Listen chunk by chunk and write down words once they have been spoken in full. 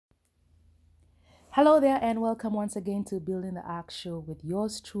Hello there, and welcome once again to Building the Ark Show with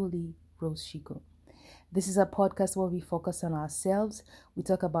yours truly, Rose Shiko. This is a podcast where we focus on ourselves. We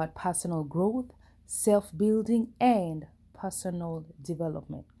talk about personal growth, self building, and personal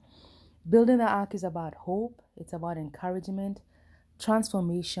development. Building the Ark is about hope, it's about encouragement,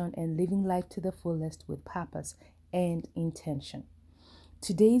 transformation, and living life to the fullest with purpose and intention.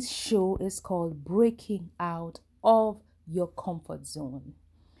 Today's show is called Breaking Out of Your Comfort Zone.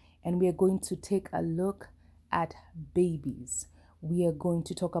 And we are going to take a look at babies. We are going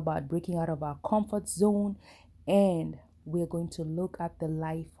to talk about breaking out of our comfort zone, and we're going to look at the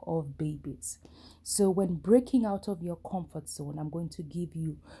life of babies. So, when breaking out of your comfort zone, I'm going to give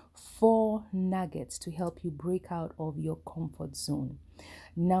you 4 nuggets to help you break out of your comfort zone.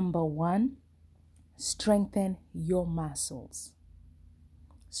 Number 1, strengthen your muscles.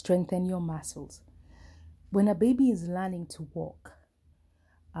 Strengthen your muscles. When a baby is learning to walk,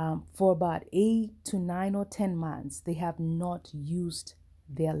 for about 8 to 9 or 10 months, they have not used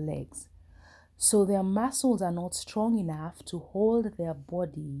their legs. So their muscles are not strong enough to hold their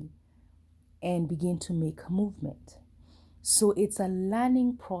body and begin to make movement. So it's a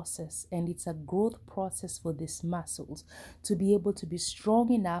learning process and it's a growth process for these muscles to be able to be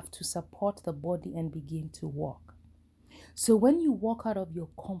strong enough to support the body and begin to walk. So when you walk out of your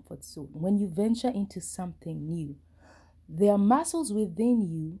comfort zone, when you venture into something new, there are muscles within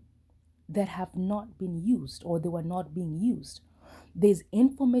you that have not been used or they were not being used. There's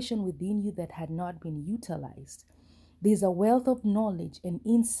information within you that had not been utilized. There's a wealth of knowledge and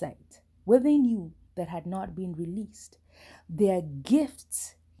insight within you that had not been released. There are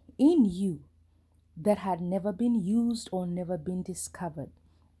gifts in you that had never been used or never been discovered.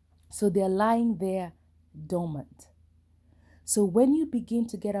 So they're lying there dormant. So when you begin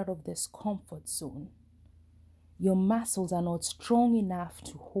to get out of this comfort zone, your muscles are not strong enough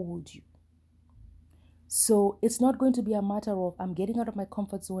to hold you. So it's not going to be a matter of I'm getting out of my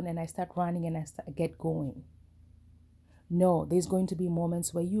comfort zone and I start running and I get going. No, there's going to be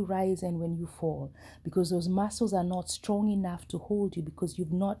moments where you rise and when you fall because those muscles are not strong enough to hold you because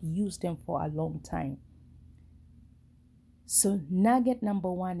you've not used them for a long time. So nugget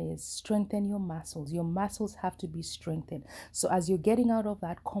number 1 is strengthen your muscles. Your muscles have to be strengthened. So as you're getting out of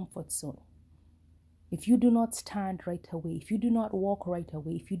that comfort zone, if you do not stand right away, if you do not walk right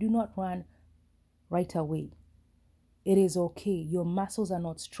away, if you do not run right away, it is okay. Your muscles are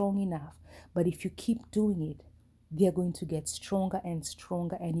not strong enough, but if you keep doing it, they're going to get stronger and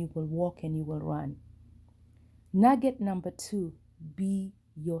stronger and you will walk and you will run. Nugget number 2, be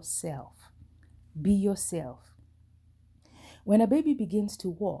yourself. Be yourself. When a baby begins to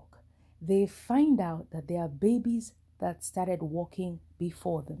walk, they find out that there are babies that started walking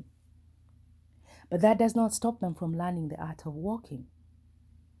before them. But that does not stop them from learning the art of walking.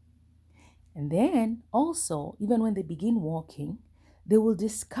 And then also, even when they begin walking, they will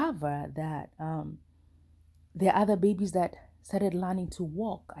discover that there are other babies that started learning to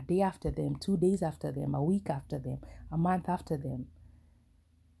walk a day after them, 2 days after them, a week after them, a month after them.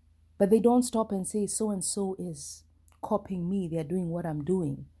 But they don't stop and say, so and so is copying me. They're doing what I'm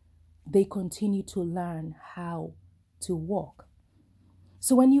doing. They continue to learn how to walk.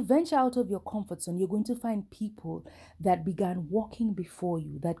 So when you venture out of your comfort zone, you're going to find people that began walking before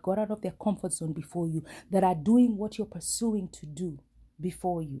you, that got out of their comfort zone before you, that are doing what you're pursuing to do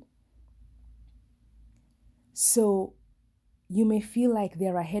before you. So you may feel like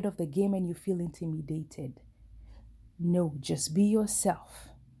they're ahead of the game and you feel intimidated. No, just be yourself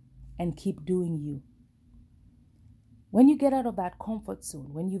and keep doing you. When you get out of that comfort zone,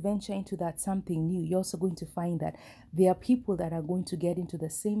 when you venture into that something new, you're also going to find that there are people that are going to get into the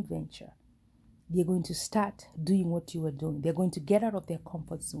same venture. They're going to start doing what you are doing. They're going to get out of their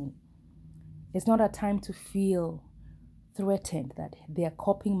comfort zone. It's not a time to feel threatened that they are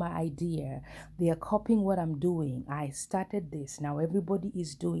copying my idea. They are copying what I'm doing. I started this. Now everybody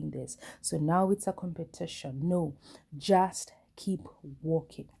is doing this. So now it's a competition. No, just keep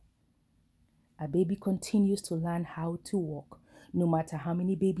walking. A baby continues to learn how to walk, no matter how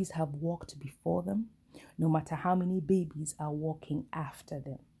many babies have walked before them, no matter how many babies are walking after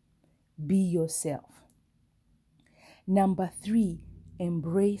them. Be yourself. Number 3,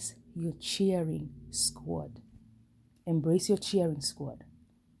 embrace your cheering squad. Embrace your cheering squad.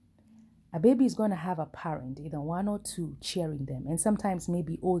 A baby is going to have a parent, either 1 or 2, cheering them, and sometimes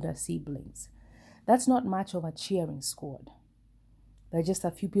maybe older siblings. That's not much of a cheering squad. There are just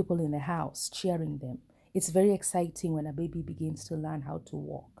a few people in the house cheering them. It's very exciting when a baby begins to learn how to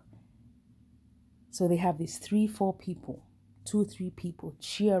walk. So they have these 3, 4 people, 2, 3 people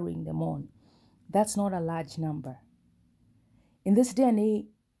cheering them on. That's not a large number. In this day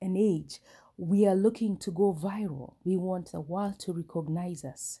and age, We are looking to go viral. We want the world to recognize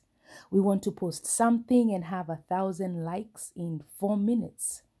us. We want to post something and have 1,000 likes in 4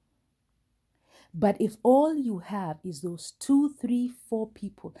 minutes. But if all you have is those 2, 3, 4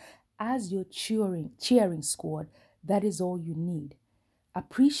 people as your cheering squad, that is all you need.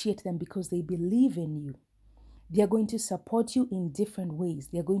 Appreciate them because they believe in you. They are going to support you in different ways.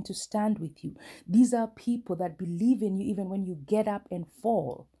 They are going to stand with you. These are people that believe in you even when you get up and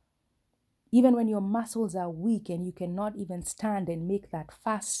fall. Even when your muscles are weak and you cannot even stand and make that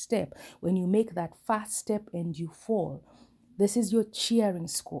fast step. When you make that fast step and you fall, this is your cheering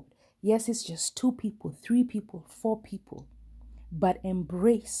squad. Yes, it's just 2 people, 3 people, 4 people, but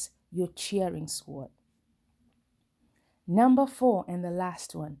embrace your cheering squad. Number 4, and the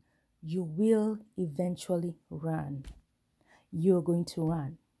last one, you will eventually run. You're going to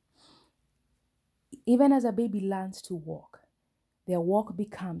run. Even as a baby learns to walk, their walk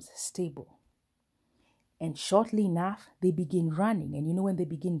becomes stable. And shortly enough, they begin running. And you know, when they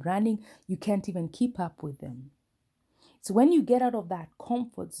begin running, you can't even keep up with them. So when you get out of that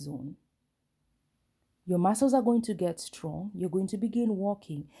comfort zone, your muscles are going to get strong. You're going to begin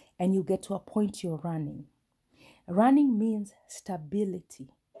walking and you get to a point you're running. Running means stability.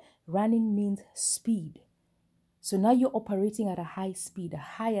 Running means speed. So now you're operating at a high speed,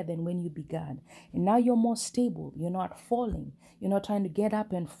 higher than when you began. And now you're more stable. You're not falling. You're not trying to get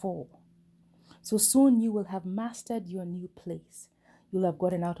up and fall. So soon you will have mastered your new place. You'll have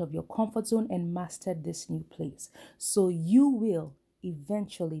gotten out of your comfort zone and mastered this new place. So you will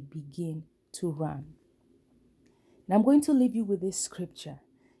eventually begin to run. And I'm going to leave you with this scripture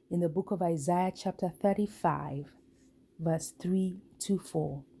in the book of Isaiah chapter 35, verse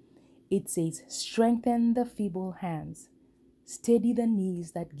 3-4. It says, "Strengthen the feeble hands, steady the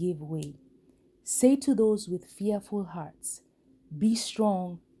knees that give way. Say to those with fearful hearts, be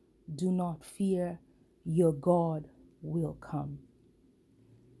strong, do not fear, your God will come."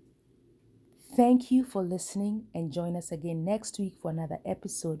 Thank you for listening, and join us again next week for another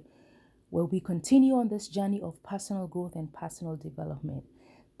episode where we continue on this journey of personal growth and personal development.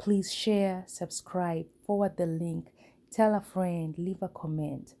 Please share, subscribe, forward the link, tell a friend, leave a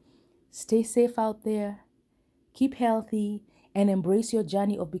comment. Stay safe out there, keep healthy, and embrace your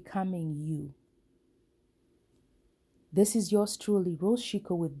journey of becoming you. This is yours truly, Rose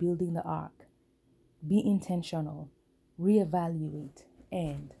Shiko, with Building the Ark. Be intentional, reevaluate,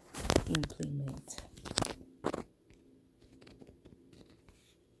 and implement.